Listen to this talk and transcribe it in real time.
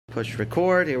Push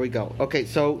record. Here we go. Okay,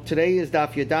 so today is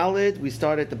Daf Yudalid. We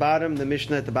start at the bottom, the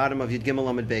Mishnah at the bottom of Yud Gimel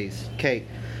Amud Beis. Okay,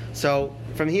 so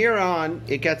from here on,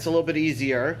 it gets a little bit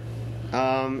easier,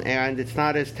 and it's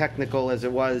not as technical as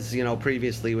it was,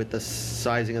 previously with the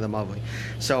sizing of the mavui.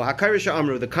 So Hakaira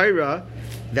Sha'amru, the kaira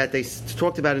that they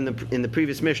talked about in the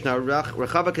previous Mishnah,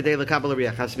 Rechava Kadei L'Kabel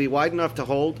Riach, has to be wide enough to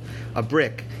hold a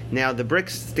brick. Now the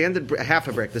bricks, half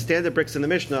a brick. The standard bricks in the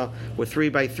Mishnah were 3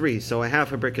 by 3, so a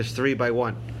half a brick is 3 by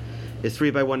 1. Is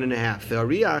 3 by 1.5. The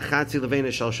Ariach Chatzi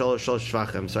Levena Shal Shalosh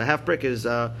Shvachim. So a half brick is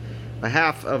a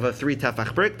half of a 3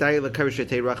 tefach brick.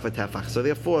 So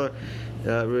therefore,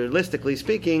 realistically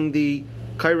speaking, the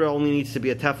kaira only needs to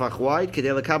be a tefach wide.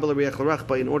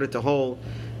 But in order to hold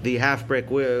the half brick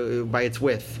by its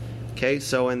width. Okay,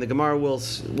 so and the Gemara will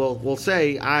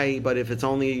say but if it's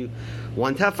only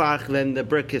 1 tefach, then the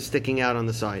brick is sticking out on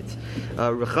the sides.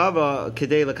 Rechava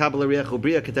kedei lekabel riach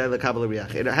ubriya kedei lekabel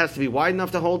riach. It has to be wide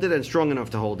enough to hold it and strong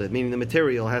enough to hold it. Meaning the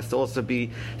material has to also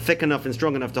be thick enough and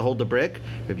strong enough to hold the brick.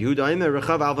 No, it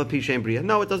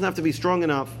doesn't have to be strong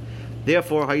enough.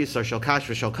 Therefore, hayisar shel kash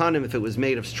v'shel kanim, if it was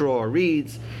made of straw or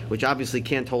reeds, which obviously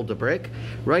can't hold the brick,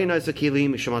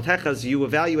 you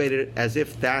evaluate it as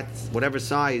if that's whatever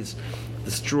size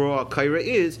the straw kaira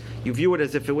is. You view it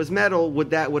as if it was metal.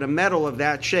 Would a metal of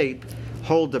that shape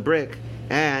hold the brick?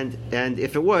 And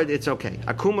if it would, it's okay.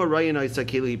 Akuma rayina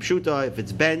isakili pshuta. If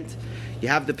it's bent, you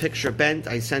have the picture bent.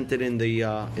 I sent it in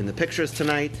the pictures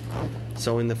tonight.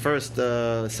 So in the first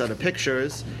set of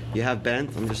pictures, you have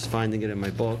bent. I'm just finding it in my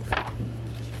book.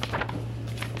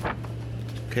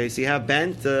 Okay, so you have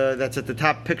bent. That's at the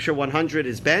top. Picture 100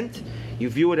 is bent. You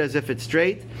view it as if it's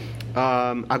straight.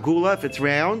 Agula, if it's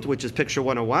round, which is picture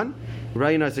 101.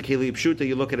 Rayina Sakili Pshuta,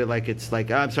 you look at it like it's like,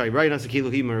 Rayina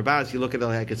Sakilu Himarabas, you look at it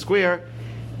like it's square.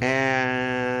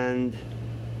 And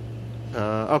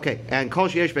and Kol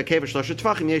Sheyesh Be'Kever Shlosha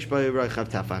Tvachim Yesh Be'Rochav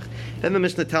Tafach. Then the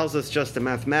Mishnah tells us just a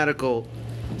mathematical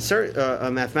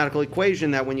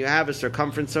equation that when you have a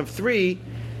circumference of 3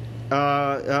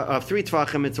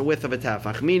 tvachim, it's a width of a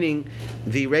tafach, meaning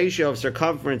the ratio of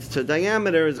circumference to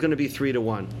diameter is going to be 3 to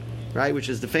 1, right? Which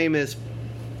is the famous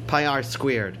pi r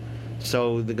squared.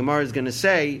 So the Gemara is going to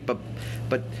say, but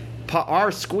pi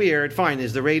r squared, fine,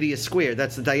 is the radius squared.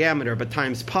 That's the diameter, but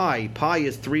times pi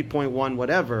is 3.1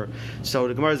 whatever. So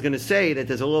the Gemara is going to say that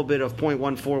there's a little bit of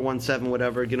 0.1417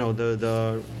 whatever,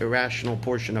 the irrational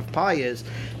portion of pi is,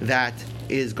 that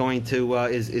is going to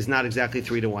is not exactly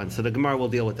 3 to 1. So the Gemara will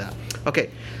deal with that. Okay.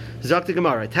 Zok the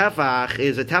Gemara. Tefach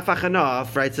is a tefach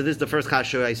enough, right? So this is the first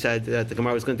kasha I said that the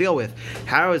Gemara was going to deal with.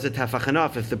 How is a tefach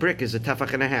enough if the brick is a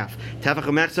tefach and a half? Tefach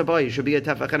mechzabai should be a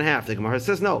tefach and a half. The Gemara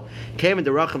says no. Came in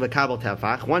the rachav kabel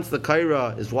tefach. Once the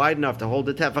kaira is wide enough to hold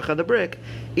the tefach of the brick,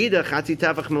 ida chatzi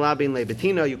tefach melabin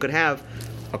lebetina. You could have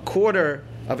a quarter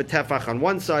of a tefach on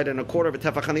one side and a quarter of a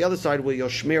tefach on the other side, where you'll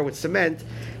smear with cement.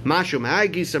 Mashum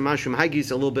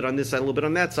haigis, a little bit on this side, a little bit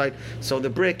on that side. So the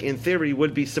brick, in theory,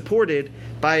 would be supported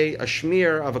by a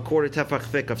smear of a quarter tefach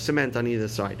thick of cement on either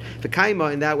side. The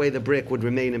kaima, in that way, the brick would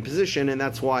remain in position, and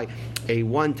that's why a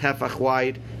 1 tefach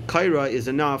wide kaira is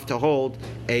enough to hold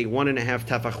a 1.5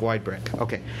 tefach wide brick.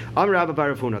 Okay. Amar Rabba bar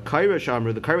Rav Huna, kaira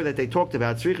shamru, the kaira that they talked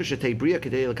about, tzricha shetei bria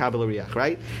kedei l'kabel riach,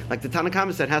 right? Like the Tanna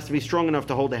Kama said, has to be strong enough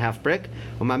to hold a half brick.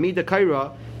 Umamida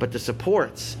kaira, but the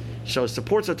supports. So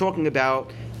supports are talking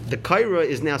about the kaira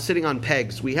is now sitting on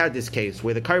pegs. We had this case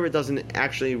where the kaira doesn't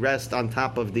actually rest on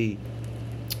top of the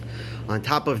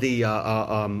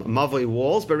mavoi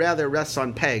walls, but rather rests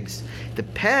on pegs. The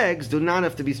pegs do not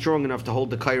have to be strong enough to hold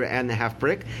the kaira and the half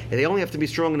brick, and they only have to be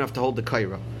strong enough to hold the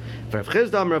kaira. Rav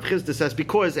Chizda says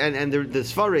because, and the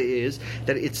svara is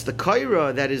that it's the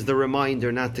kaira that is the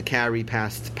reminder not to carry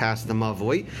past the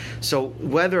mavoi. So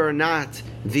whether or not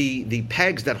the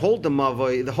pegs that hold the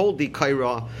mavoi, hold the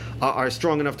kaira, are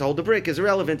strong enough to hold the brick is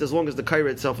irrelevant as long as the kaira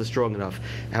itself is strong enough.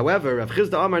 However, Rav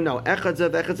Chizda Amar no,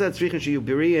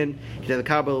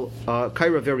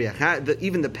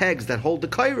 even the pegs that hold the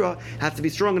kaira have to be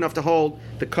strong enough to hold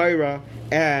the kaira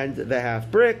and the half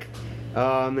brick.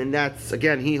 And that's,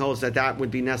 again, he holds that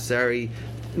would be necessary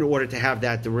in order to have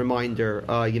that the reminder,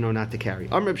 not to carry.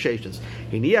 If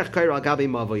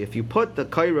you put the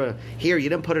kaira here, you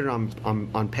didn't put it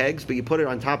on pegs, but you put it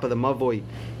on top of the mavoi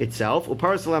itself.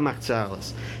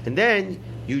 And then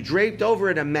you draped over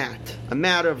it a mat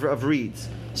of reeds.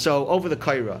 So over the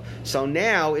kaira. So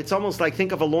now it's almost like,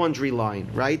 think of a laundry line,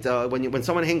 right? When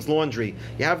someone hangs laundry,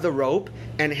 you have the rope,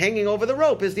 and hanging over the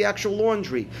rope is the actual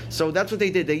laundry. So that's what they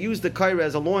did. They used the kaira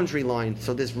as a laundry line.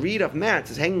 So this reed of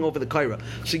mats is hanging over the kaira.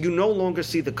 So you no longer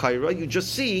see the kaira, you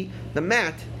just see the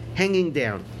mat hanging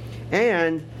down.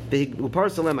 and it's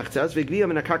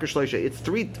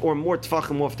 3 or more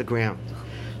tefachim off the ground.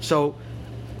 So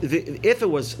if it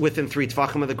was within 3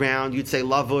 tefachim of the ground, you'd say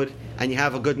lavud, and you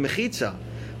have a good mechitza.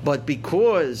 But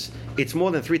because it's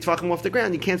more than 3 tefachim off the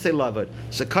ground, you can't say lavud.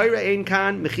 So kaira ein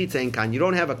kan, mechitza ein kan. You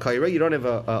don't have a kaira, you don't have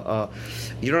a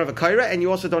kaira, and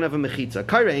you also don't have a mechitza.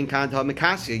 Kaira ein kan ha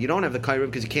mekasya. You don't have the kaira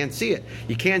because you can't see it.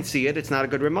 You can't see it. It's not a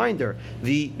good reminder.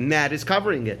 The mat is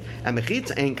covering it, and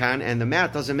mechitza ein kan, and the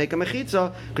mat doesn't make a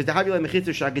mechitza because the havila mechitza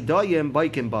shagedayim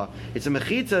baikim ba. It's a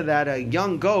mechitza that a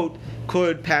young goat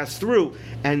could pass through,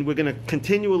 and we're going to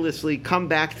continuously come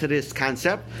back to this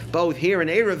concept, both here in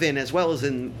Eruvin as well as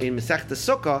in Masechta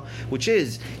Sukkah, which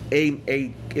is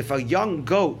if a young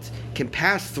goat can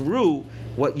pass through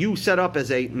what you set up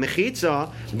as a mechitza,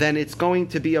 then it's not going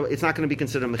to be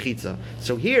considered a mechitza.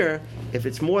 So here, if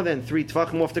it's more than 3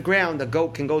 tefachim off the ground, a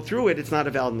goat can go through it. It's not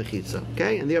a valid mechitza.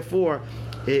 Okay, and therefore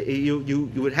you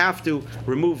would have to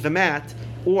remove the mat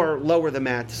or lower the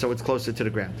mat so it's closer to the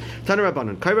ground. Tana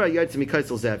Rabbanan,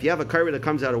 if you have a kaira that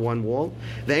comes out of one wall,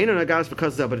 the Einon Agas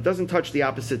because but it doesn't touch the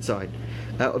opposite side.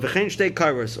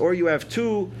 Or you have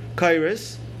 2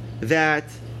 kairas that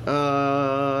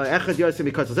and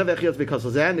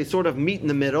they sort of meet in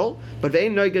the middle, but they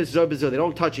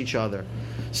don't touch each other.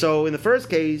 So in the first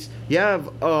case, you have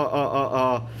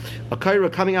a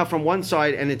kaira coming out from one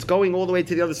side and it's going all the way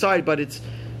to the other side, but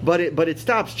it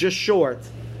stops just short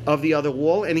of the other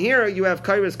wall. And here you have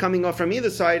kairas coming off from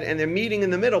either side and they're meeting in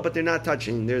the middle, but they're not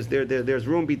touching. There's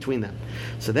room between them.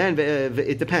 So then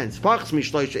it depends.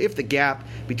 If the gap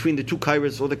between the 2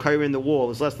 kairas or the kaira in the wall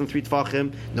is less than 3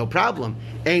 tefachim, no problem.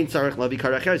 You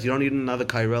don't need another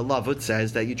kaira. Lavut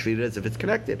says that you treat it as if it's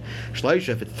connected.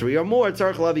 If it's 3 or more,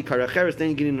 then you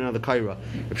need another kaira.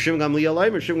 Rav Shimon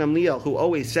Gamliel, who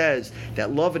always says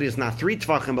that lavut is not 3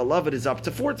 tefachim, but lavut is up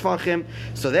to 4 tefachim,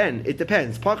 so then it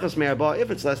depends. If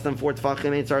it's less than 4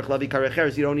 tefachim, ain't tzarich lavi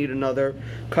karacheres, you don't need another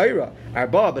kaira.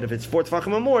 Arba, but if it's 4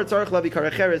 tefachim or more, tzarich lavi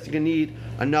karacheres, you can need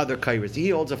another kaira. So he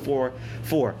holds a 4.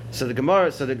 So the Gemara,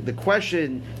 the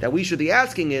question that we should be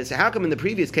asking is, how come in the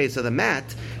previous case of the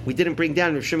mat, we didn't bring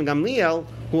down Rav Shimon Gamliel,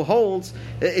 who holds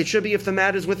it should be if the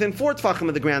mat is within 4 tefachim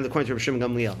of the ground, according to Rav Shimon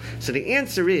Gamliel. So the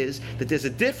answer is that there's a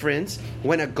difference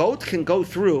when a goat can go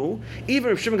through. Even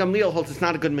Rav Shimon Gamliel holds it's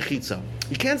not a good mechitza.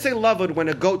 You can't say lavud when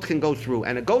a goat can go through,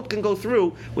 and a goat can go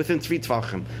through within 3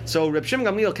 tefachim. So Rav Shimon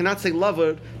Gamliel cannot say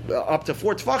lavud up to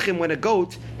 4 tefachim when a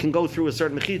goat can go through a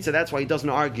certain mechitza. That's why he doesn't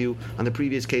argue on the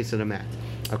previous case of the mat.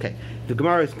 Okay, the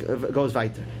Gemara goes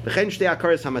weiter.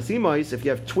 If you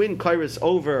have twin kairos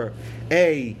over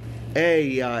a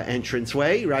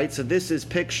entranceway, right? So this is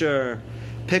picture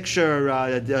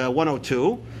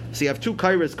 102. So you have 2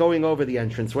 kairos going over the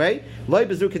entranceway.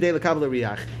 Neither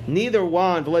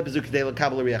one, so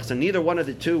neither one of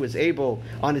the 2 is able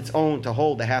on its own to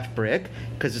hold the half brick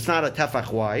because it's not a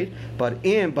tefach wide. But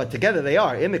together they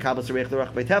are. If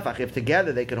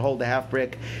together they could hold the half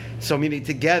brick, so meaning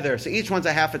together, so each one's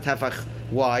a half a tefach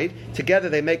wide. Together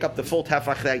they make up the full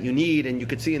tefach that you need, and you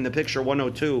could see in the picture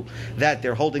 102 that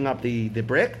they're holding up the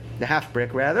brick, the half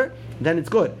brick rather. Then it's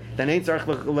good. Then ain't tzarich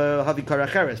lavi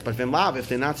karacheres. But if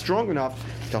they're not strong enough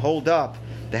to hold up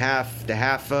the half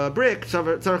brick,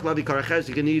 tzarich lavi karacheres,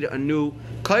 you're going to need a new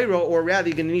kaira, or rather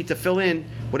you're going to need to fill in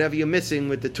whatever you're missing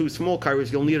with the 2 small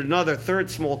kairas. You'll need another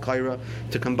 3rd small kaira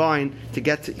to combine to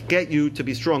get you to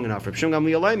be strong enough.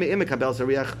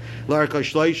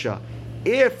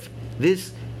 If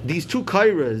these 2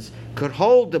 kairas could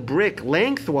hold the brick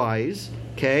lengthwise,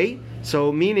 okay,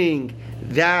 so meaning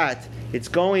that it's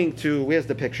going to, where's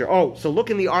the picture? Oh, so look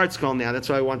in the art scroll now. That's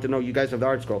why I want to know. You guys have the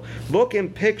art scroll. Look in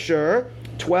picture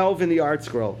 12 in the art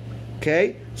scroll.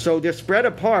 Okay? So they're spread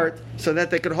apart so that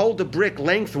they could hold the brick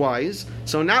lengthwise.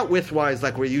 So not widthwise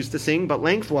like we're used to seeing, but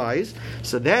lengthwise.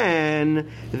 So then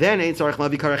ain't tzarich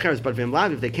lavi karacheres. But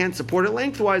if they can't support it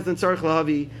lengthwise, then tzarich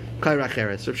lavi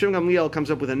karacheres. So Shimon Gamliel comes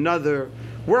up with another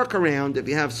workaround if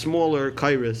you have smaller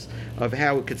kairos of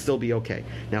how it could still be okay.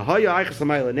 Now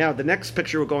the next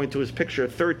picture we're going to is picture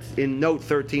in note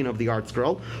 13 of the art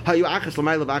scroll. You have 2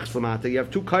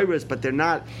 kairos, but they're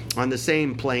not on the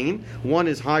same plane. One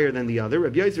is higher than the other.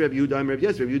 Rabbi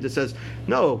Yehuda says,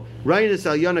 no,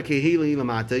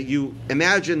 you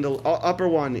imagine the upper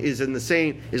one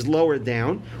is lower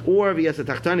down, or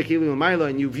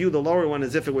and you view the lower one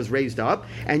as if it was raised up,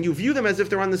 and you view them as if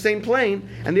they're on the same plane,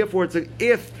 and therefore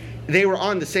if they were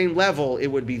on the same level, it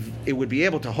would be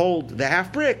able to hold the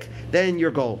half brick, then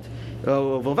you're gold.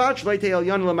 However,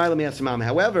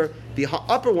 the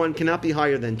upper one cannot be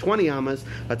higher than 20 amas,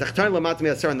 and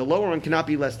the lower one cannot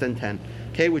be less than 10.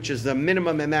 Okay, which is the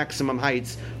minimum and maximum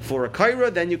heights for a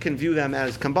kaira. Then you can view them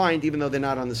as combined, even though they're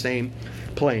not on the same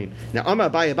plane. Now, Amar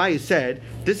Abaye said,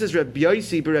 this is Rabbi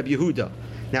Yosi b'Rabbi Yehuda.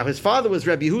 Now, his father was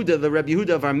Rabbi Yehuda, the Rabbi Yehuda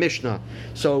of our Mishnah.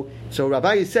 So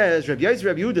Rabbi says, Rabbi Yosi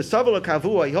Rabbi Yehuda, Savala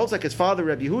Kavua, he holds like his father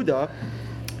Rabbi Yehuda,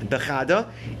 Bechada,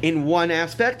 in one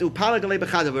aspect, Upalagale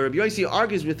Bechada, but Rabbi Yosi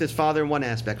argues with his father in one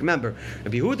aspect. Remember,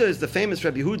 Rabbi Yehuda is the famous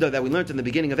Rabbi Yehuda that we learned in the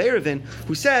beginning of Eruvin,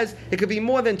 who says it could be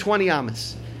more than 20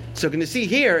 amas. So going to see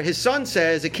here, his son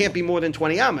says it can't be more than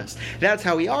 20 amas. That's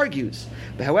how he argues.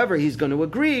 But however, he's going to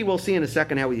agree. We'll see in a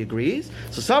second how he agrees.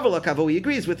 So Savala Kavo, he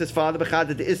agrees with his father,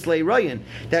 Bechada de Islay Ryan,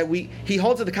 that he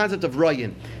holds to the concept of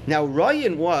Ryan. Now,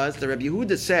 Ryan was, the Rabbi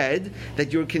Yehuda said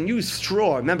that you can use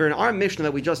straw. Remember, in our Mishnah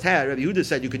that we just had, Rabbi Yehuda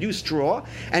said you could use straw.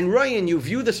 And Ryan, you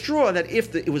view the straw that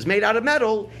if it was made out of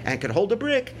metal and could hold a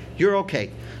brick, you're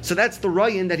okay. So that's the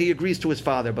Ryan that he agrees to his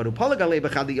father. But Upalagale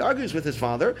Bechada, he argues with his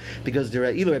father, because there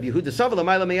are either Rabbi Yehuda Savala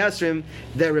Maila Meyasrim,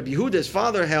 that Rabbi Yehuda's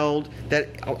father held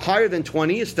that higher than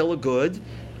 20 is still a good,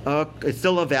 it's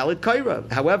still a valid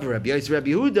kaira. However, Rabbi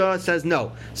Yehuda says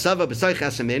no. Sava b'sayich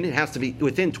asamin, it has to be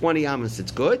within 20 amas.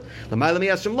 It's good.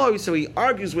 So he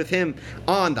argues with him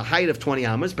on the height of 20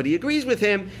 amas, but he agrees with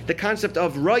him the concept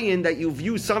of Ryan, that you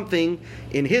view something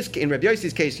in Rabbi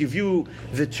Yossi's case, you view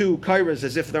the two kairas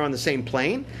as if they're on the same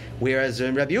plane. Whereas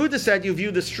Rabbi Yehuda said you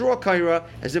view the straw kaira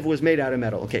as if it was made out of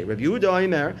metal. Okay, Rabbi Yehuda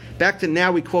Omer, back to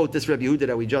now we quote this Rabbi Yehuda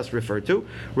that we just referred to.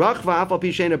 Rachva afal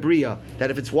pishena bria,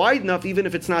 that if it's wide enough, even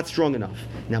if it's not strong enough.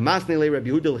 Now Masnei le Rabbi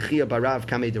Yehuda l'chia barav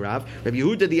kamei derav. Rabbi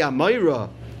Yehuda the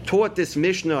Amayra taught this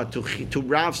Mishnah to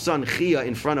Rav's son Chia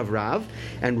in front of Rav,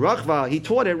 and Rachva, he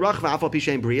taught it Rachva afal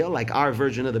pishen bria, like our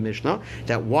version of the Mishnah,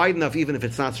 that wide enough even if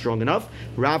it's not strong enough.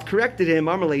 Rav corrected him,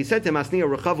 Amarle, he said to him,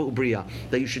 Asniya Rachava ubria,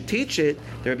 that you should teach it.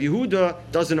 The Rabbi Yehuda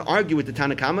doesn't argue with the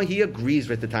Tanakama, he agrees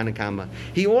with the Tanakama.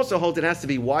 He also holds it has to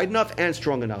be wide enough and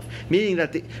strong enough, meaning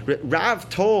that Rav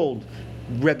told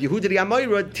Rabbi Yehuda the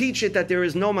Amayra, teach it that there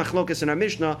is no machlokas in our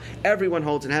Mishnah. Everyone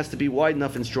holds it has to be wide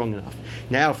enough and strong enough.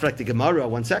 Now, reflect the Gemara,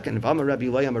 1 second. But Rabbi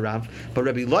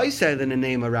Loi said in the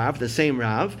name of Rav, the same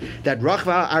Rav, that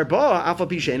Rachva Arba Afa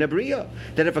Pishena Bria,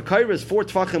 that if a kaira is 4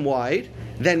 tfachim wide,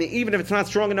 then even if it's not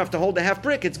strong enough to hold a half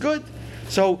brick, it's good.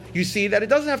 So you see that it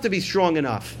doesn't have to be strong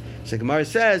enough. So Gemara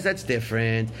says that's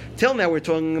different. Till now we're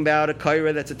talking about a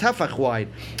kaira that's a tafach wide.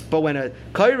 But when a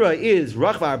kaira is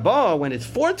rachva arba, when it's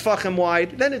 4 tfachim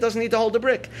wide, then it doesn't need to hold a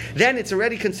brick. Then it's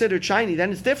already considered shiny.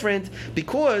 Then it's different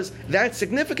because that's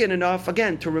significant enough,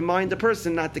 again, to remind the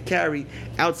person not to carry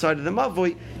outside of the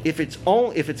mavoi. If it's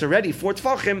already 4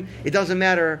 tfachim, it doesn't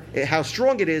matter how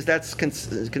strong it is. That's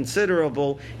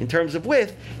considerable in terms of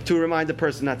width to remind the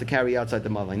person not to carry outside the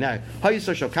mavoi. Now,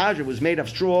 hayusah shokadra was made of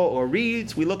straw or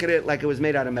reeds. We look at it like it was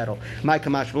made out of metal. My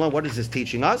Kamash Malon, what is this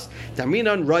teaching us?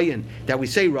 Tamrinan Ryan, that we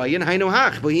say Ryan, Hainu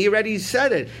Hach, but he already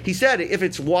said it. He said if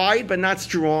it's wide but not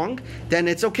strong, then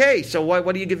it's okay. So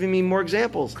what are you giving me more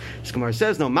examples? Gemara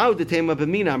says, no,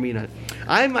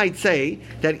 I might say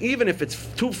that even if it's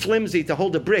too flimsy to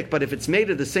hold a brick, but if it's made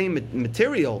of the same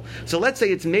material, so let's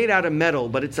say it's made out of metal,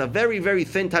 but it's a very, very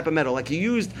thin type of metal, like you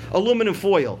used aluminum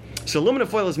foil. So aluminum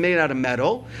foil is made out of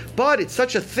metal, but it's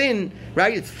such a thin,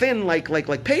 right? It's thin like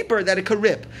paper that it could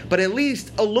rip. But at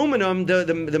least aluminum,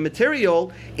 the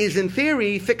material, is in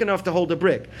theory thick enough to hold a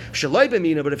brick. But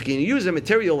if you can use a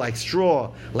material like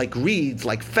straw, like reeds,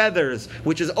 like feathers,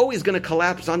 which is always going to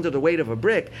collapse under the weight of a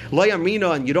brick,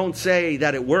 and you don't say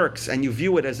that it works and you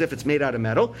view it as if it's made out of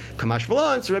metal. Kamash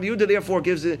Malan, so Rabbi Yehuda therefore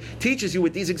teaches you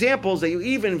with these examples that you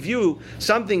even view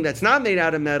something that's not made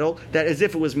out of metal that as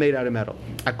if it was made out of metal.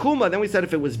 Akuma, then we said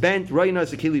if it was bent, we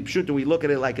look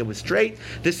at it like it was straight.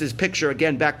 This is picture,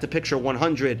 again, back to picture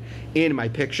 100 in my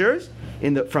pictures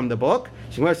from the book.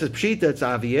 So when it says pshita, it's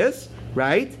obvious,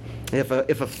 right? If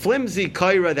a flimsy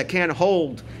kaira that can't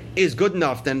hold is good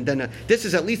enough, then this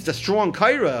is at least a strong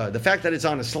kaira. The fact that it's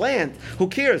on a slant, who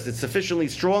cares? It's sufficiently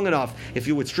strong enough if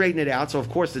you would straighten it out, so of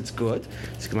course it's good.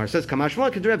 So Gemara says,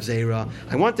 Kamashma Reb Zera.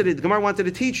 The Gemara wanted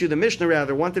to teach you, the Mishnah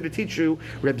rather, wanted to teach you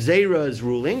Reb Zera's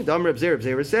ruling. Dam Reb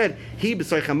Zera said, He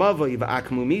b'soich hamavoy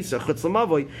v'akmu misa chutz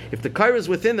l'mavoy. If the kaira is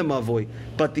within the mavoy,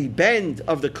 but the bend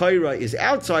of the kaira is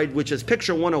outside, which is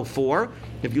picture 104.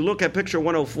 If you look at picture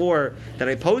 104 that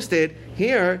I posted,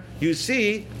 here you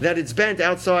see that it's bent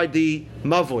outside the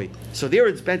mavoi. So there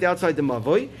it's bent outside the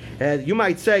mavoi. You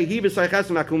might say, or if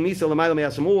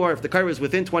the kaira is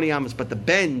within 20 amas, but the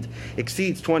bend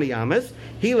exceeds 20 amas,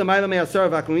 or if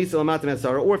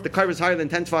the kaira is higher than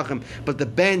 10 tefachim, but the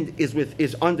bend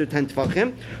is under 10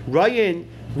 tefachim. Ryan,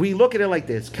 we look at it like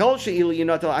this. If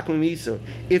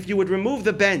you would remove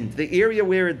the bend, the area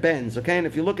where it bends, okay, and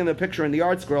if you look in the picture in the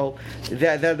art scroll,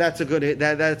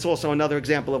 that's also another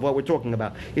example of what we're talking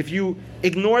about. If you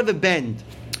ignore the bend,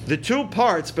 the two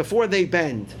parts before they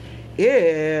bend,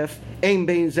 if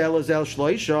there's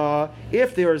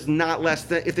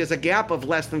a gap of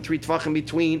less than 3 tvachim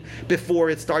between before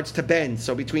it starts to bend,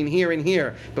 so between here and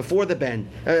here, before the bend,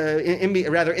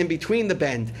 in between the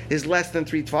bend is less than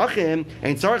 3 tvachim,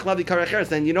 and tzarich lavi karacheres,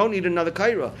 then you don't need another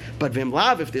kaira. But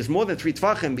vimlav, if there's more than 3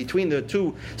 tvachim between the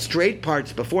two straight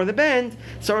parts before the bend,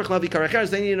 tzarich lavi karacheres,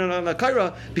 then you need another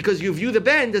kaira, because you view the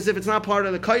bend as if it's not part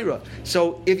of the kaira.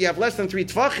 So if you have less than 3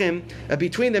 tvachim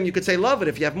between them, you could say lavud.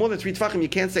 If you have more than 3 tvachim, you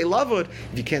can't say lavud.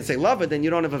 If you can't say lavud, then you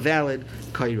don't have a valid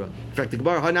kaira. In fact, the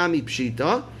Gemara Hanami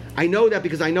Pshita. I know that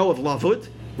because I know of lavud,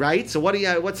 right? So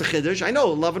what's a chiddush? I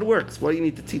know lavud works. What do you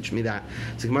need to teach me that?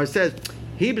 So the Gemara says,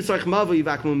 I need it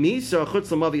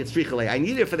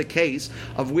for the case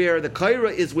of where the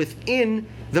kaira is within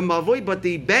the mavoi, but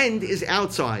the bend is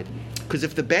outside. Because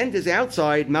if the bend is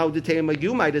outside,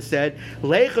 you might have said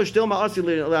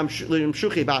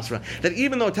that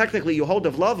even though technically you hold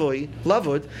of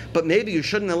lavud, but maybe you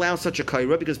shouldn't allow such a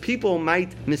kaira because people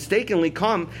might mistakenly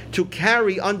come to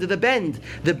carry under the bend.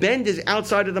 The bend is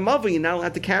outside of the mavoi, you're not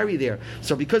allowed to carry there.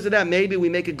 So because of that, maybe we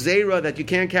make a gzeira that you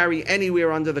can't carry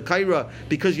anywhere under the kaira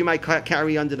because you might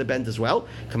carry under the bend as well.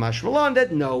 Kamash Malan,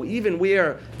 that no, even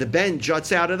where the bend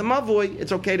juts out of the mavoi,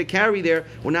 it's okay to carry there.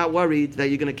 We're not worried that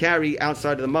you're going to carry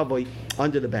outside of the mavoi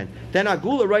under the bend. Then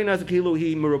agula right now is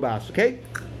kiluhi merubas. Okay,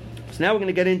 so now we're going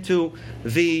to get into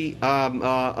the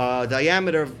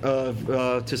diameter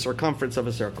to circumference of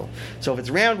a circle. So if it's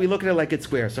round, we look at it like it's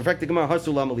square. So in fact, the Gemara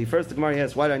Hasulamali. First, the Gemara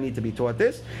asks, why do I need to be taught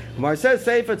this? The Gemara says,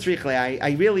 Seifa tzrichle.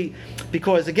 I really,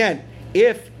 because again,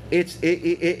 if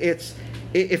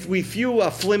if we view a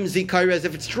flimsy kaira as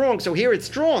if it's strong, so here it's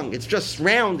strong, it's just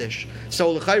roundish.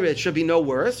 So the kaira, it should be no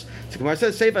worse. So Gemara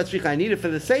says, Seifa tzricha, I need it for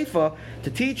the Seifa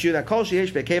to teach you that kol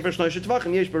sheyesh bekever shlosh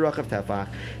tvachim yesh berachav tefach,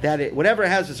 that whatever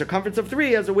has a circumference of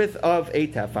 3 has a width of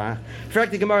 8 tefach. In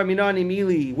fact, the Gemara minani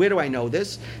mili, where do I know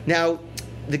this? Now,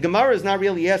 the Gemara is not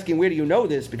really asking where do you know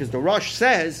this, because the Rosh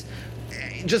says,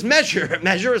 just measure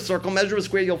a circle, measure a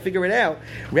square, you'll figure it out.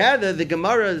 Rather, the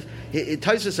Gemara,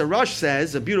 Tosfos Arush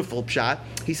says, a beautiful pshat,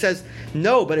 he says,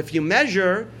 no, but if you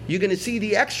measure, you're going to see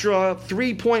the extra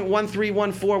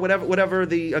 3.1314, whatever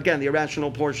the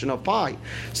irrational portion of pi.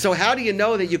 So how do you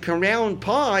know that you can round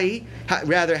pi,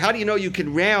 how do you know you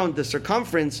can round the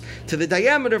circumference to the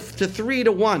diameter to 3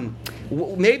 to 1?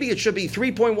 Maybe it should be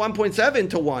 3.1.7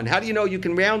 to 1. How do you know you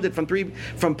can round it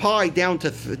from pi down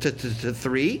to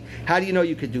 3? How do you know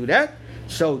you could do that?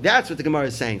 So that's what the Gemara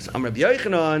is saying. So Rabbi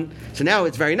Yochanan. So now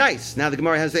it's very nice. Now the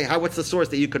Gemara has saying, what's the source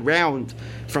that you could round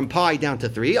from pi down to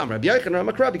 3? Rabbi Yochanan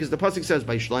Makra, because the pasuk says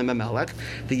by Shlomo Melech,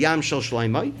 the Yam Shel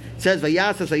Shlomo. It says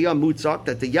Vayasas Hayam Mutzak,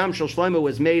 that the Yam Shel Shlomo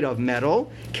was made of metal,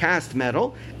 cast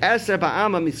metal. Eser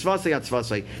ba'ama misvasei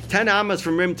atzvasei. 10 amas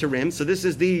from rim to rim. So this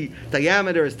is the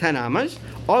diameter is 10 amas.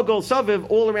 Ogol saviv,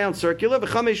 all around circular.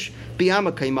 V'chamish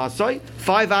bi'ama kaimasai.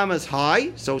 5 amas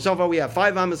high. So far we have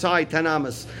 5 amas high, 10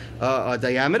 amas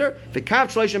diameter,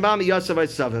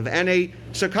 and a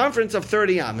circumference of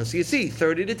 30 amas. So you see,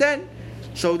 30 to 10.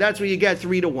 So that's where you get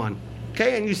 3 to 1.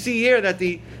 Okay, and you see here that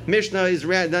the Mishnah is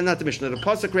not the Mishnah, the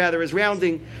pasuk rather is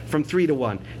rounding from 3 to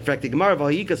 1. In fact, the Gemara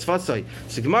Vahikas Fasai.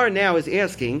 So Gemara now is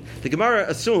asking. The Gemara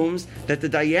assumes that the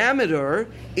diameter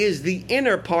is the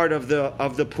inner part of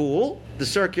the pool, the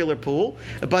circular pool,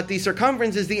 but the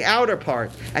circumference is the outer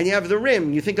part, and you have the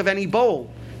rim. You think of any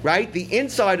bowl, right? The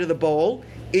inside of the bowl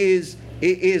is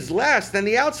less than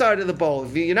the outside of the bowl.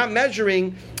 You're not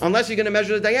measuring unless you're going to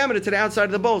measure the diameter to the outside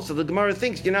of the bowl. So the Gemara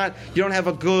thinks you don't have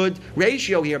a good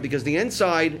ratio here because the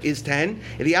inside is 10,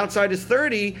 if the outside is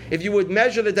 30. If you would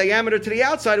measure the diameter to the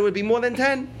outside, it would be more than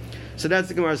 10. So that's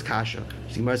the Gemara's kasha.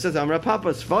 The Gemara says, Amra Papa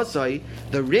Svasai,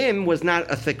 the rim was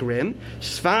not a thick rim.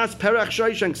 Svas perach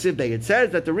shoishan ksibbe. It says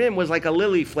that the rim was like a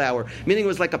lily flower, meaning it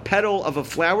was like a petal of a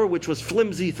flower which was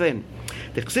flimsy thin.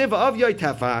 The ksiva of yoy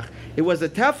tefach, it was a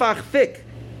tefach thick.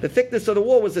 The thickness of the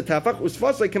wall was a tefach. It was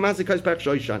Svasai kamasi kais perach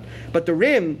shoishan. But the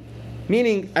rim,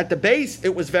 meaning at the base,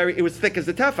 it was thick as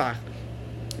the tefach.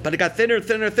 But it got thinner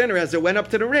as it went up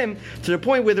to the rim, to the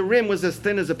point where the rim was as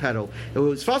thin as a petal. It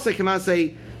was Svasai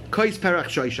kamasi Kois perach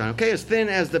shoishan. Okay, as thin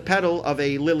as the petal of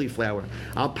a lily flower.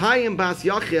 Alpayim bas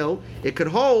yachil, it could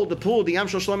hold, the pool, the Yam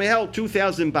Shel Shlomo held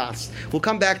 2,000 bas. We'll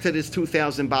come back to this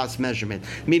 2,000 bas measurement,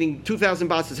 meaning 2,000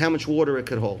 bas is how much water it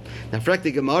could hold. Now,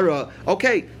 frekti Gemara,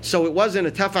 okay, so it wasn't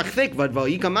a tefach thick, but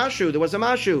v'yika mashu, there was a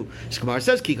mashu. This Gemara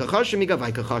says, Kika chashem, Mika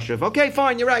vaika chashev. Okay,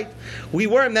 fine, you're right. We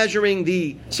weren't measuring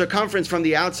the circumference from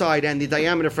the outside and the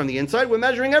diameter from the inside. We're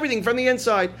measuring everything from the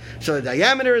inside. So the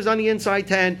diameter is on the inside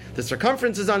 10, the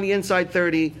circumference is on the inside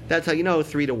 30. That's how you know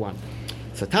 3 to 1.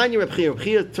 So Tanya Reb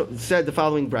Chia said the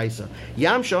following brisa: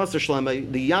 Yam Shel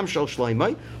Shlomo, the Yam Shel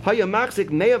Shlomo, Haya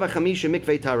Machzik 105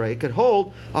 mikvei tarei. It could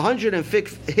hold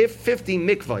 150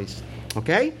 mikvahs.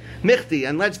 Okay, michti,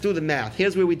 and let's do the math.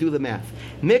 Here's where we do the math.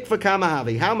 Mikvah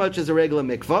kamahavi. How much is a regular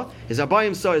mikvah? Is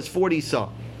abayim saw is 40 saw.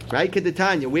 Right?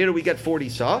 Kedetanya. Where do we get 40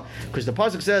 saw? Because the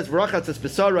pasuk says v'rachatz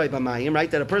besarai b'mayim. Right?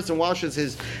 That a person washes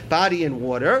his body in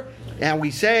water, and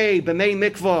we say b'mei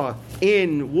mikvah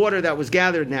in water that was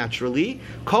gathered naturally.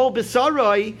 Kol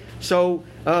besarai. So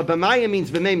b'mayim means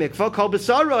b'mei mikvah. Kol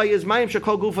besarai is mayim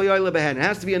shekol gufa yoyle behen. It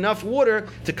has to be enough water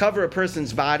to cover a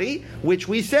person's body, which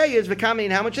we say is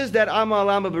v'kamein. How much is that? Amma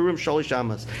alama berum sholish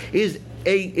amas.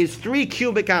 Is 3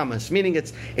 cubic amas, meaning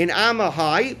it's an amma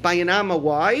high by an amma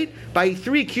wide by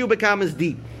 3 cubic amas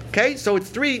deep. Okay, so it's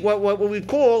 3, what we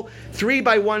call 3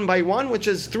 by 1 by 1, which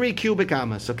is 3 cubic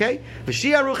amas. Okay, the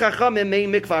Chachamim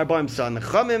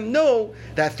know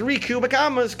that 3 cubic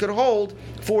amas could hold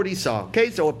 40 saw. Okay,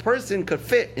 so a person could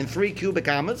fit in 3 cubic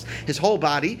amas, his whole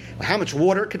body. How much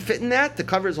water could fit in that to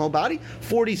cover his whole body?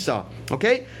 40 saw.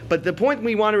 Okay, but the point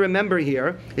we want to remember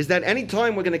here is that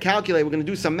anytime we're going to calculate, we're going to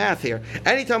do some math here.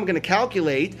 Anytime we're going to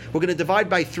calculate, we're going to divide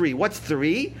by 3. What's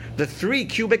 3? The 3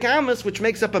 cubic amas, which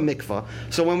makes up a mikvah.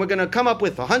 So when we're going to come up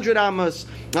with 100 amas,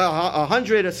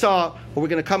 100 saw, or we're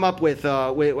going to come up with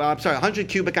 100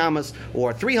 cubic amas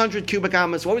or 300 cubic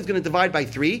amas. We're always going to divide by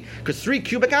 3 because 3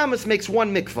 cubic amas makes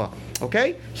 1 mikvah.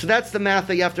 Okay, so that's the math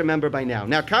that you have to remember by now.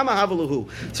 Now, kama havaluhu.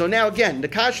 So now again, the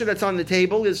kasha that's on the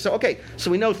table is so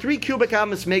we know 3 cubic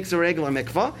amas makes a regular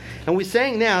mikvah, and we're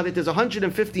saying now that there's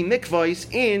 150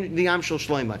 mikvahs in the Yam Shel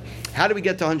Shlomo. How do we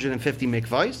get to 150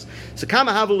 mikvahs? So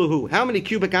kama havaluhu. How many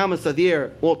cubic amas are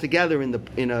there altogether in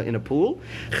a pool?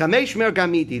 Chamesh mer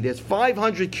gamidi. There's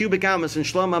 500 cubic amas in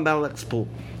Shlomo Melech's pool.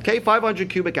 Okay, 500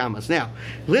 cubic amas. Now,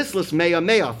 listless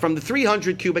meya from the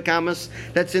 300 cubic amas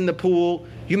that's in the pool,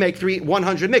 you make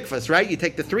 100 mikvahs, right? You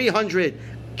take the 300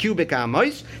 cubic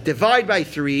amas, divide by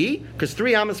 3, because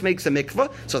 3 amas makes a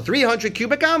mikvah, so 300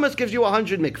 cubic amas gives you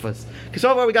 100 mikvahs. Because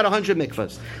so far we got 100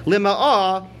 mikvahs.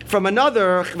 Lima'ah, from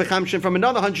another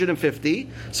 150,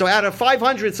 so out of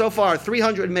 500 so far,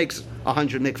 300 makes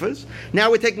 100 mikvahs. Now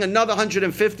we're taking another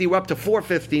 150, we're up to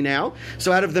 450 now.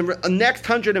 So out of the next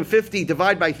 150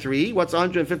 divide by 3, what's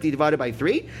 150 divided by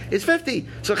 3? Is 50.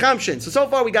 So chamshin. So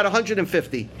far we got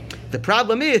 150. The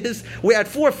problem is, we're at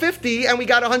 450 and we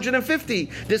got 150.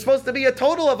 There's supposed to be a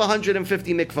total of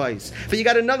 150 mikvahs. But you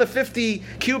got another 50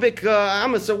 cubic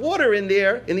amas of water in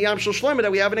there, in the Yam Shel Shlomo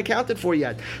that we haven't accounted for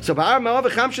yet. So Ba'ar Ma'av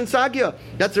Chamshin Sagya,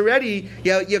 that's already,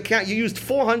 you used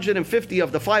 450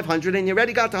 of the 500 and you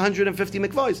already got to 150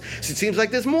 mikvahs. So it seems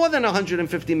like there's more than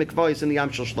 150 mikvahs in the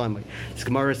Yam Shel Shlomo. This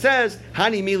Gemara says,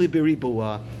 Hani Mili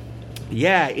Biribuah.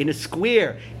 Yeah, in a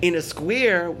square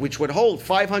which would hold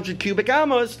 500 cubic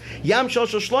amas, Yam Shel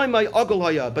Shlomo Ogol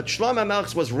Haya, but Shlomo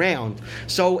Melech was round.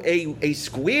 So a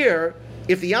square,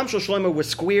 if the Yam Shel Shlomo was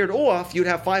squared off, you'd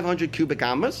have 500 cubic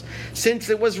amas. Since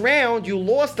it was round, you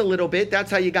lost a little bit. That's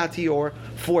how you got to your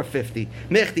 450.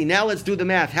 Mechti, now let's do the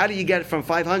math. How do you get from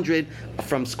 500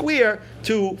 from square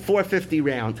to 450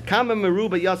 round? Kama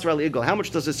Meruba Yasral Igel. How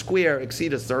much does a square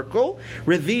exceed a circle?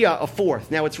 Revia, a fourth.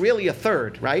 Now it's really a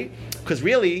third, right? Because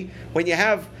really, when you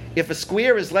have, if a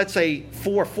square is, let's say,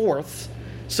 4/4,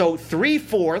 so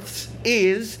 3/4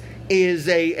 is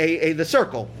the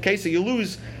circle. Okay, so you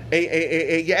lose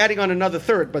you're adding on another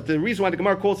third. But the reason why the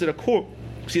Gemara calls it a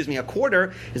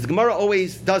quarter is the Gemara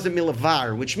always does it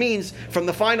milavar, which means from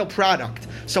the final product.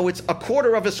 So it's a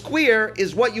quarter of a square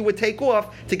is what you would take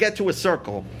off to get to a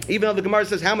circle. Even though the Gemara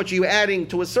says how much are you adding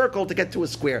to a circle to get to a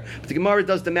square. But the Gemara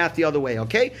does the math the other way,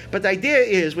 okay? But the idea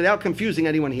is, without confusing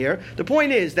anyone here, the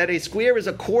point is that a square is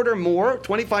a quarter more,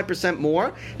 25%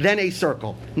 more, than a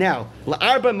circle. Now,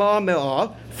 la'arba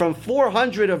ma'ah, from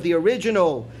 400 of the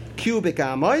original cubic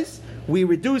amas, we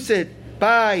reduce it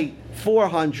by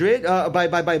 400,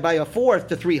 by a fourth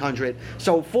to 300.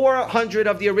 So 400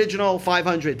 of the original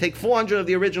 500. Take 400 of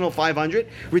the original 500,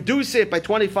 reduce it by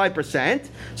 25%.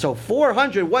 So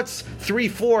 400, what's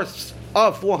 3/4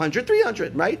 of 400?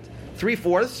 300, right?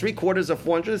 3/4, 3/4 of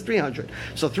 400 is 300.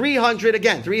 So 300,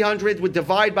 again, 300 would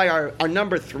divide by our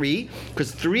number 3,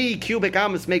 because 3 cubic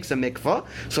amos makes a mikvah.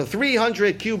 So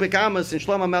 300 cubic amos in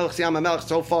Shlomo Melech, Siyam HaMelech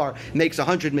so far makes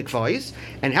 100 mikvahs.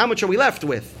 And how much are we left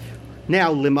with?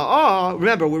 Now, lima'ah,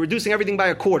 remember, we're reducing everything by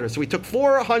a quarter. So we took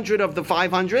 400 of the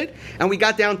 500, and we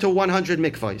got down to 100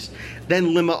 mikvahs. Then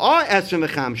lima'ah esrim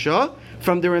echamsha,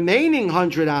 from the remaining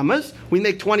 100 amas, we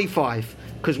make 25.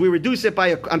 Because we reduce it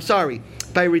by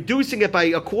by reducing it by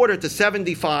a quarter to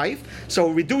 75. So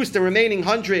reduce the remaining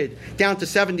 100 down to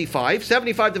 75.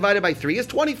 75 divided by 3 is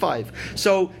 25.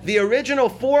 So the original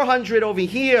 400 over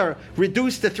here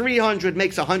reduced to 300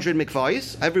 makes 100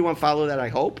 mikvahs. Everyone follow that, I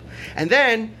hope. And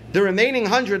then the remaining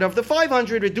 100 of the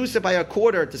 500, reduce it by a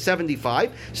quarter to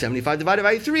 75. 75 divided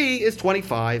by 3 is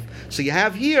 25. So you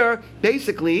have here,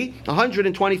 basically,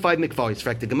 125 mikvahs. In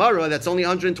fact, the Gemara, that's only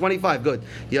 125. Good.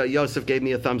 Yosef gave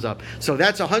me a thumbs up. So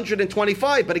that's 125.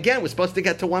 But again, we're supposed to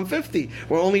get to 150.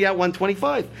 We're only at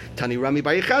 125. Tani Rami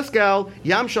Bar Yechaskel,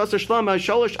 Yam Shasa Shlama,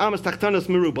 Sholosh Amas Tachtanas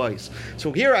Merubais.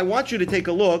 So here I want you to take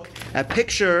a look at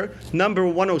picture number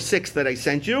 106 that I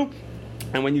sent you.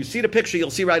 And when you see the picture, you'll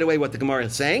see right away what the Gemara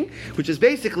is saying, which is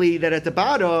basically that at the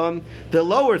bottom, the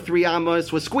lower 3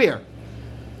 amos was square.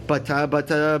 But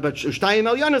Shtayim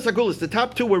Elyanos Agulis, the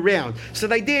top 2 were round. So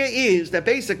the idea is that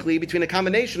basically between a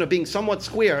combination of being somewhat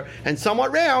square and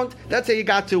somewhat round, that's how you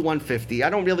got to 150. I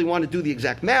don't really want to do the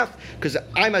exact math because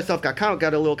I myself got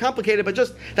a little complicated, but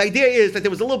just the idea is that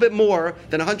there was a little bit more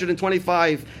than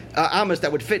 125 amas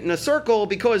that would fit in a circle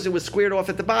because it was squared off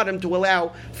at the bottom to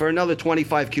allow for another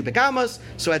 25 cubic amas.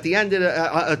 So at the end,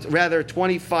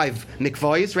 25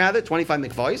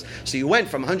 mikvahs. So you went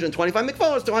from 125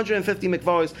 mikvahs to 150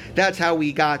 mikvahs. That's how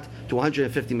we got to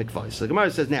 150 mikvahs. So the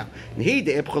Gemara says now,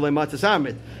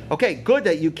 okay, good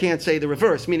that you can't say the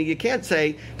reverse, meaning you can't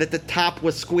say that the top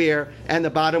was square and the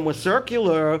bottom was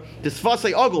circular. This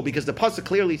fasei ogul, because the pasuk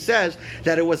clearly says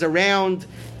that it was a round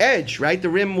edge, right? The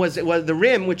rim,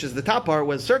 which is the top part,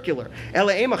 was circular.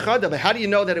 But how do you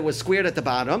know that it was squared at the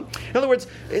bottom? In other words,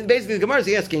 basically the Gemara is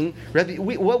asking,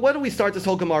 what do we start this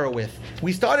whole Gemara with?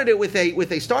 We started it with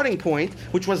a starting point,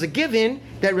 which was a given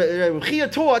that Chia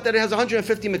taught that it has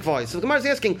 150 mikvahs. So the Gemara is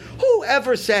asking,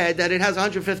 whoever said that it has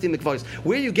 150 mikvahs?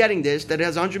 Where are you getting this, that it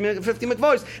has 150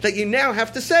 mikvahs, that you now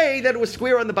have to say that it was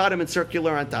square on the bottom and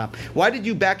circular on top? Why did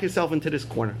you back yourself into this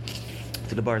corner?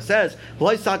 So the bar says,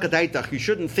 you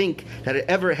shouldn't think that it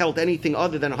ever held anything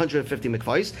other than 150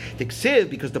 mikvahs.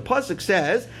 Because the pasuk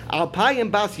says,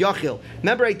 Alpayim bas yachil.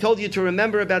 Remember I told you to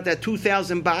remember about that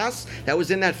 2,000 bas that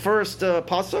was in that first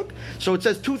pasuk? So it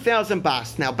says 2,000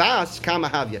 bas. Now bas, kama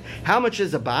havya. How much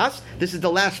is a bas? This is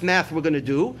the last math we're going to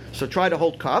do, so try to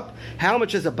hold cup. How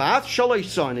much is a bas? Shalosh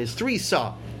son is 3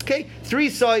 sa. Okay? 3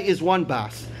 sa is 1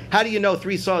 bas. How do you know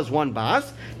 3 sa is 1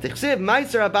 bas? Because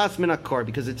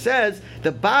it says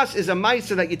the bas is a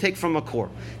meiser that you take from a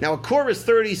kor. Now a kor is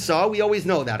 30 sa. We always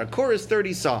know that. A kor is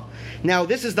 30 sa. Now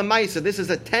this is the meiser. This is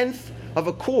a tenth of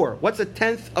a kor. What's a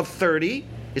tenth of 30?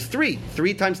 Is 3.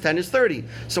 3 times 10 is 30.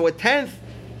 So a tenth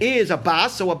is a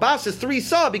bas. So a bas is 3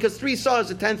 sa because 3 sa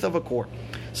is a tenth of a kor.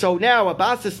 So now a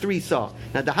bas is 3 sa.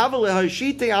 Now the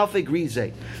havalehashite alpha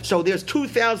grize. So there's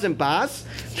 2,000 bas.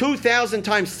 2,000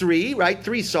 times 3, right?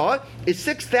 3 sa is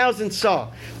 6,000 sa.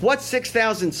 What's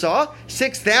 6,000 sa?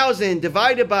 6,000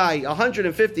 divided by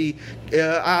 150.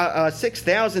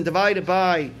 6,000 divided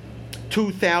by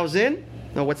 2,000.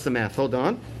 No, what's the math? Hold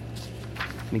on.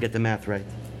 Let me get the math right.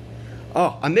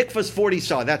 Oh, a mikvah is 40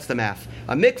 sa. That's the math.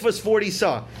 A mikvah is 40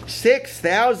 sa.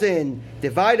 6,000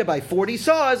 divided by 40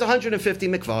 sa is 150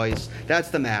 mikvahs. That's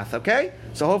the math, okay?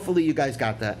 So hopefully you guys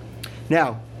got that.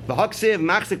 Now, but it says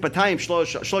in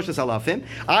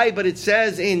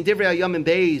Divrei Hayamim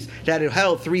Beis that it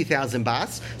held 3,000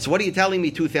 bas. So what are you telling me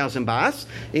 2,000 bas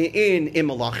in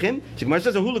Malachim? So Gemara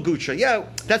says a hula gutsha. Yeah,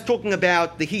 that's talking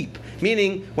about the heap.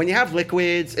 Meaning, when you have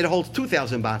liquids, it holds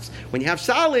 2,000 bas. When you have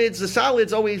solids, the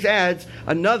solids always adds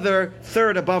another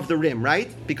third above the rim, right?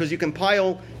 Because you can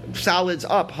pile solids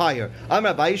up higher.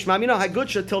 That's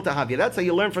how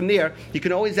you learn from there. You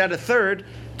can always add a third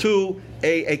to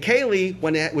a keli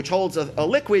which holds a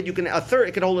liquid. You can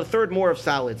it can hold a third more of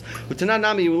solids. We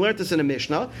learned this in a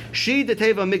Mishnah. She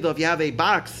deteva migdal. If you have a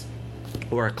box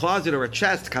or a closet or a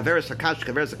chest, kaveres hakash,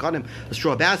 kaveres hakanim, a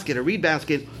straw basket, a reed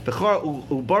basket, bechar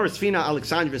ubaris fina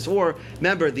alexandris, or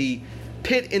remember the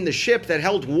pit in the ship that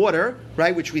held water,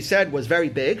 right, which we said was very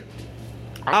big.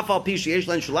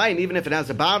 Even if it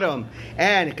has a bottom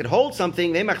and it could hold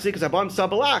something, if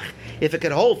it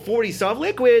could hold 40 sa of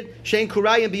liquid, shein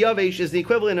kurayim biyavesh is the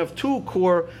equivalent of 2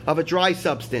 core of a dry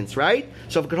substance, right?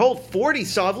 So if it could hold 40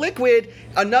 sa of liquid,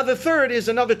 another third is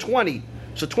another 20.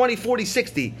 So 20, 40,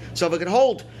 60. So if it could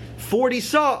hold 40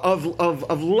 saw of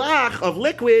lach, of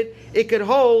liquid, it could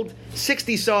hold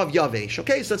 60 saw of yavesh.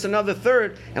 Okay, so it's another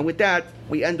third, and with that,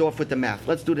 we end off with the math.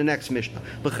 Let's do the next Mishnah.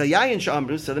 So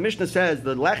the Mishnah says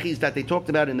the lechis that they talked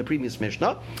about in the previous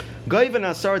Mishnah, goyven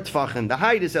asar tfachim, the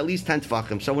height is at least 10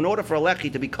 tfachim. So in order for a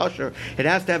lechi to be kosher, it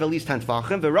has to have at least 10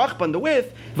 tfachim. V'rachban, the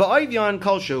width, v'ayvyan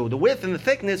kolshu, the width and the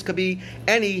thickness could be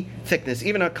any thickness,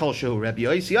 even a kolshu. Rabbi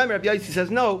Yossi says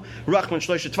no, rachban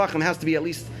shloisha tfachim has to be at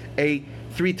least a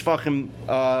 3 tfachim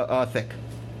thick.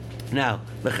 Now,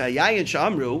 lechayayin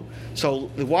shamru. So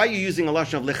why are you using a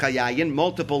lashon of lechayayin,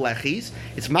 multiple lechis?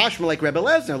 It's mashma like Rebbe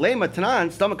Lezer, lema tanan,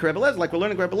 stomach Rebbe Lezer, like we're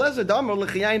learning Rebbe Lezer. Damar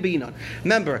lechayayin beinon.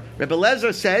 Remember, Rebbe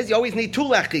Lezer says you always need 2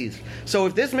 lechis. So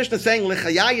if this Mishnah is saying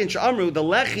lechayayin shamru, the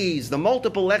lechis, the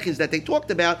multiple lechis that they talked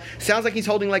about, sounds like he's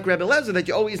holding like Rebbe Lezer that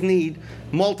you always need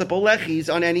multiple lechis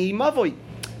on any mavoi.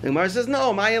 The Gemara says,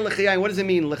 no, Maya lechayayin. What does it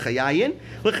mean, lechayayin?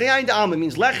 Lechayayin d'alma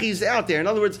means lechis out there. In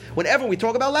other words, whenever we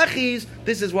talk about lechis,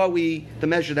 this is what the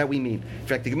measure that we mean. In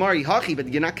fact, the Gemara hachi,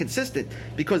 but you're not consistent,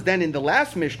 because then in the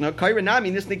last Mishnah, kaira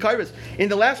nami nisni kairas. In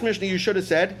the last Mishnah, you should have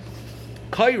said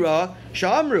kaira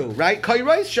shamru, right?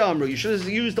 Kairais shamru. You should have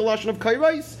used the lashon of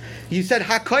kairais. You said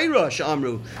hakaira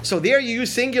shamru. So there you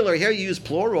use singular. Here you use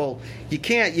plural. You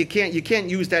can't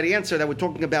use that answer that we're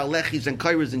talking about lechis and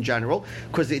kairas in general,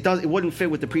 because it wouldn't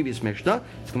fit with the previous Mishnah.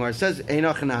 So Gemara says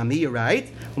einach nami. You're right.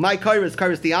 My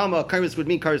kairas the alma. Kairas would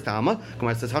mean kairas the alma.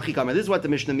 Gemara says hachikama. This is what the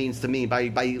Mishnah means to me by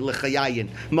lechayayin,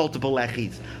 multiple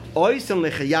lechis. Oisem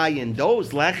lechayayin, those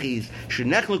lechis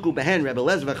shenechleku behen Rebbe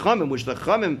Lezer v'chamim, which the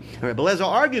chamim and Rebbe Lezer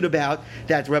argued about.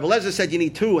 That Rebbe Lezer said you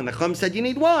need 2 and the chum said you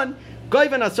need 1. That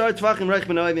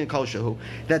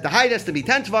the height has to be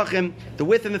 10 tvachim, the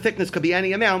width and the thickness could be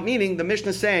any amount, meaning the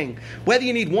Mishnah is saying whether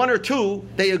you need 1 or 2,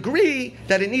 they agree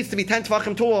that it needs to be 10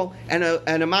 tvachim tall and a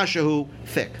mashahu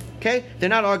thick. Okay? They're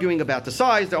not arguing about the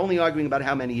size, they're only arguing about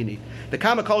how many you need. The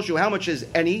kama kolshu, how much is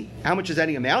any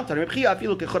amount?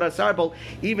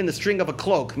 Even the string of a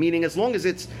cloak, meaning as long as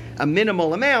it's a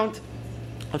minimal amount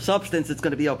of substance, it's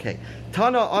going to be okay.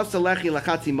 Tana asa lechi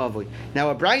lachatzi mavoi.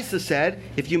 Now a Brisa said,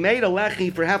 if you made a lechi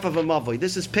for half of a mavoi,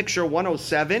 this is picture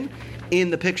 107 in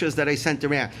the pictures that I sent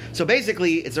around. So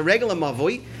basically, it's a regular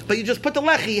mavoi, but you just put the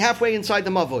lechi halfway inside the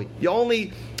mavoi.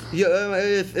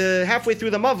 Halfway through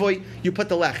the mavoi, you put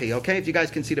the lechi. Okay, if you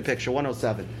guys can see the picture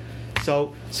 107.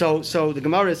 So the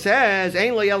Gemara says,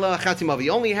 "Ein lo yela chatzi mavi."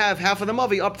 You only have half of the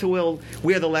mavi up to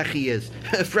where the lechi is.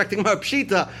 Gemara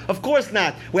pshita, of course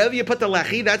not. Wherever you put the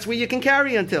lechi, that's where you can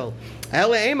carry until.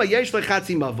 No,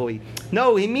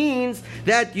 he means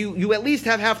that you at least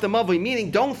have half the mavoi,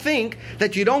 meaning don't think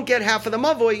that you don't get half of the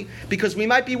mavoi, because we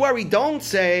might be worried. Don't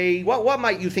say, what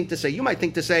might you think to say? You might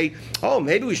think to say, oh,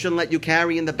 maybe we shouldn't let you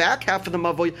carry in the back half of the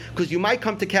mavoi, because you might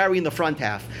come to carry in the front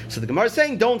half. So the Gemara is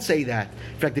saying, don't say that.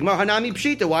 In fact, the Gemara hanami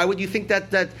pshita, why would you think that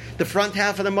the front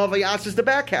half of the mavoi answers the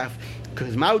back half?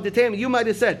 Because you might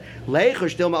have said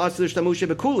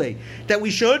that we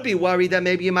should be worried that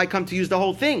maybe you might come to use the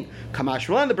whole thing.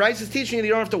 Kamashmalan, the Bryce is teaching you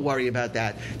don't have to worry about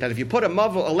that. That if you put a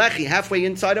lechi halfway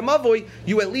inside a mavoi,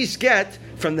 you at least get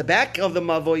from the back of the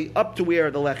mavoi up to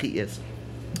where the lechi is.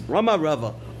 Rama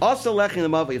Rava. Also lechi in the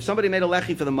mavoi. If somebody made a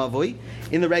lechi for the mavoi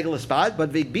in the regular spot,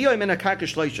 but he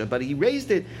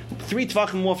raised it 3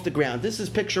 tvachim off the ground. This is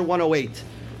picture 108.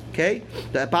 Okay,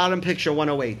 the bottom picture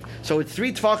 108. So it's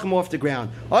 3 tvachim off the ground.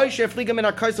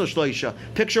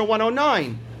 Picture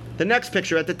 109. The next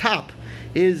picture at the top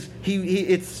is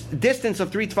it's distance of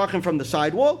 3 tvachim from the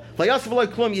sidewall.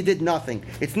 You did nothing.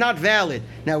 It's not valid.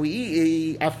 Now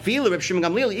even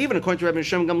according to Rabbi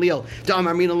Shimon Gamliel,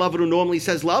 who normally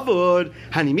says lavud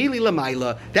hanimili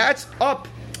lamaila. That's up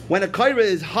when a kaira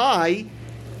is high.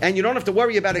 And you don't have to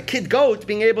worry about a kid goat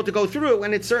being able to go through it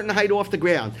when it's certain height off the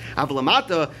ground.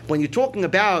 Avalamata, when you're talking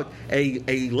about a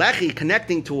lechi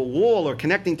connecting to a wall or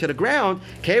connecting to the ground,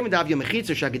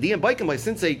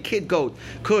 since a kid goat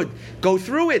could go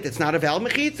through it, it's not a valid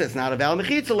mechitza. It's not a valid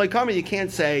mechitza. Like you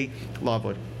can't say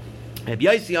lavud. Rabbi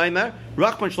Yossi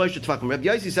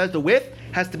says the width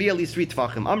has to be at least 3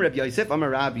 tvachim. I'm Rabbi Yosef. I'm a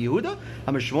Rabbi Yehuda.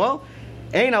 I'm a Shmuel.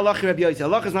 Ein halacha Rabbi Yossi.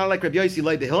 Halacha is not like Rabbi Yossi,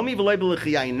 loy behilmi, v'loy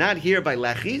b'lechiyayin. Not here by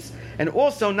lechis, and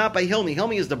also not by hilmi.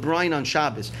 Hilmi is the brine on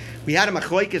Shabbos. We had a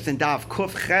machlokes in Daf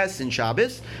Kuf Ches in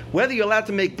Shabbos. Whether you're allowed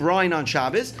to make brine on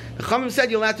Shabbos, the Chachamim said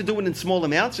you're allowed to do it in small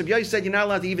amounts. Rabbi Yossi said you're not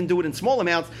allowed to even do it in small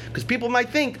amounts, because people might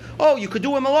think, oh, you could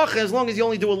do a malacha as long as you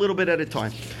only do a little bit at a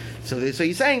time. So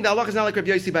he's saying the halacha is not like Rabbi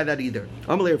Yossi by that either.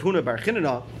 Amalei Rav Huna bar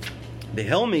Chinana. The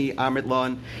Hilmi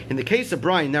Amrit in the case of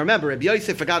Brian. Now remember, Rabbi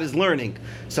Yosef forgot his learning.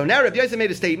 So now Rabbi Yosef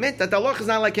made a statement that the halacha is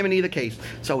not like him in either case.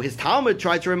 So his Talmud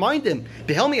tried to remind him,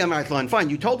 Behelmi Amrit fine,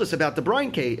 you told us about the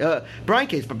Brian case,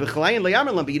 but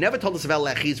you never told us about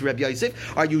Lechi's Rabbi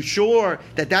Yosef. Are you sure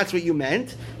that that's what you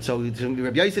meant? So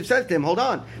Rabbi Yosef says to him, hold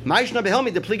on. Maishna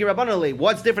Behelmi the Pligi Rabbanale.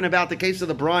 What's different about the case of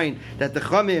the Brian that the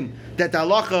Chamim, that the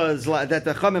halacha is that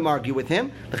the Chamim argue with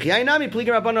him? In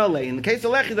the case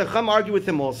of Lechi, the Chum argue with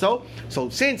him also. So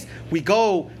since we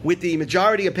go with the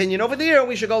majority opinion over there,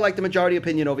 we should go like the majority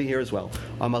opinion over here as well.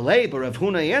 Amalei, but Rav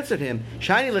Huna answered him,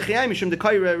 Shani Lechiyai Mishum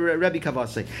Dekai Rebbe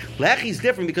Kavase. Lechi's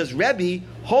different because Rebbe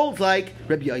holds like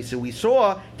Rebbe Yosef. We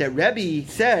saw that Rebbe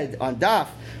said on Daf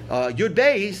Yud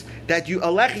Beis that a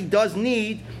Lechi does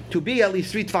need to be at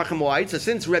least 3 tefachim wide. So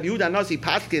since Rebbe Yehuda Nasi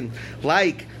paskin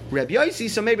like Rebbe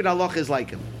Yosef, so maybe the halacha is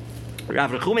like him.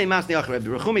 Rav Rechume Masni Ach Rabbi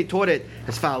Rechume taught it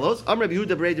as follows: Rabbi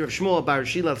Yehuda Breder Rav Shmuel Bar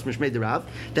Shila Mishmei Rav,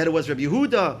 that it was Rabbi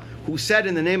Yehuda who said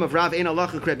in the name of Rav Ein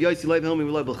Halacha Rabbi Yossi Lo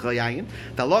B'Hilmi Lo B'Chayayim.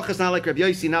 The halacha is not like Rabbi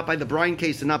Yossi, not by the Brian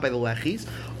case and not by the Lechis.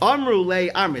 Amru Le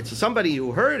Amrit. So somebody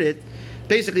who heard it,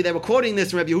 basically they were quoting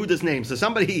this in Rabbi Yehuda's name. So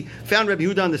somebody found Rabbi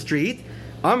Yehuda on the street.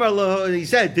 He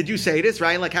said, did you say this,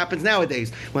 right? Like happens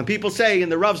nowadays. When people say in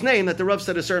the Rav's name that the Rav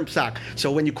said a certain psak.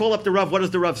 So when you call up the Rav, what does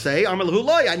the Rav say? Amar lahu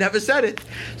loy, I never said it.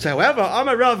 So however,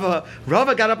 Amar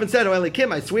Rava got up and said,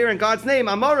 Elikim, I swear in God's name,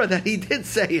 Amara, that he did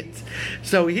say it.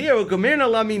 So here, Gomirna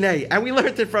Lamine, and we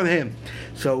learned it from him.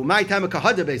 So my time of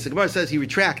Kahada base, the Gemara says he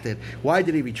retracted. Why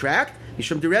did he retract?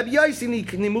 Because Rabbi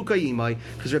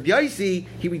Yossi,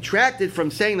 he retracted from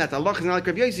saying that Allah is not like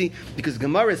Rabbi Yossi, because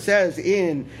Gemara says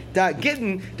in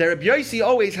Gittin that Rabbi Yossi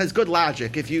always has good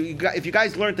logic. If you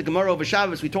guys learned the Gemara over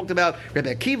Shabbos, we talked about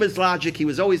Rabbi Akiva's logic. He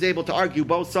was always able to argue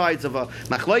both sides of a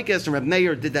machlokes, and Rabbi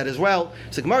Meir did that as well.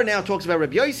 So Gemara now talks about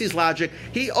Rabbi Yossi's logic.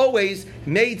 He always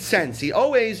made sense. He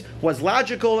always was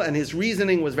logical, and his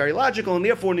reasoning was very logical, and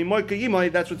therefore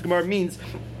that's what Gemara means.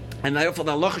 And therefore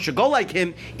the halacha should go like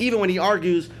him, even when he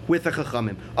argues with the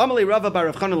chachamim. Amalei Rava bar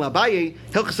Rav Chanan Labaye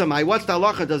Hilchsamai. What's the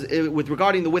halacha with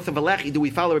regarding the width of a lechi? Do we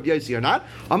follow Rabbi Yossi or not?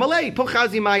 Amalei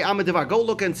Puchazi Mai Amadavar. Go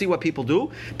look and see what people do.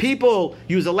 People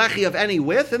use a lechi of any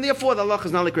width, and therefore the halacha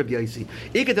is not like Rabbi Yossi.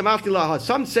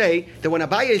 Some say that when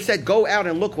Abaye said go out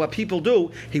and look what people do,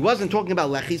 he wasn't talking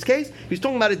about lechi's case. He was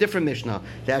talking about a different mishnah.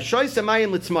 That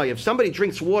if somebody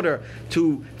drinks water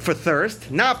for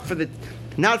thirst, not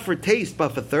for taste, but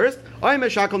for thirst,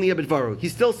 he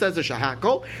still says a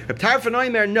shahakol.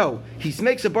 No, he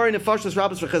makes a bar nefashos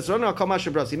rabbis for chesron kol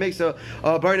mashabras. He makes a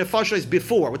bar nefashos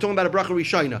before. We're talking about a bracha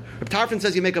rishayna. Reb Tarfon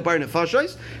says you make a bar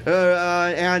nefashos,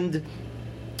 and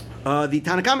the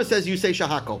Tanakama says you say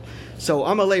shahakol. So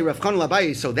Amalei Rav Chanan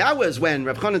Labaye. So that was when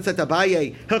Rav Chanan said to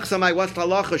Abaye, Hilchsamai, what's the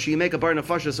halacha? Should you make a bar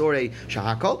nefashos or a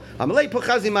shahakol? Amalei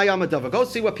Puchazi Mayamadava. Go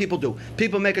see what people do.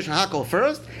 People make a shahakol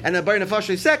first, and a bar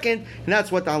nefashos second, and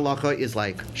that's what the halacha is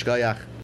like. Shkoyach.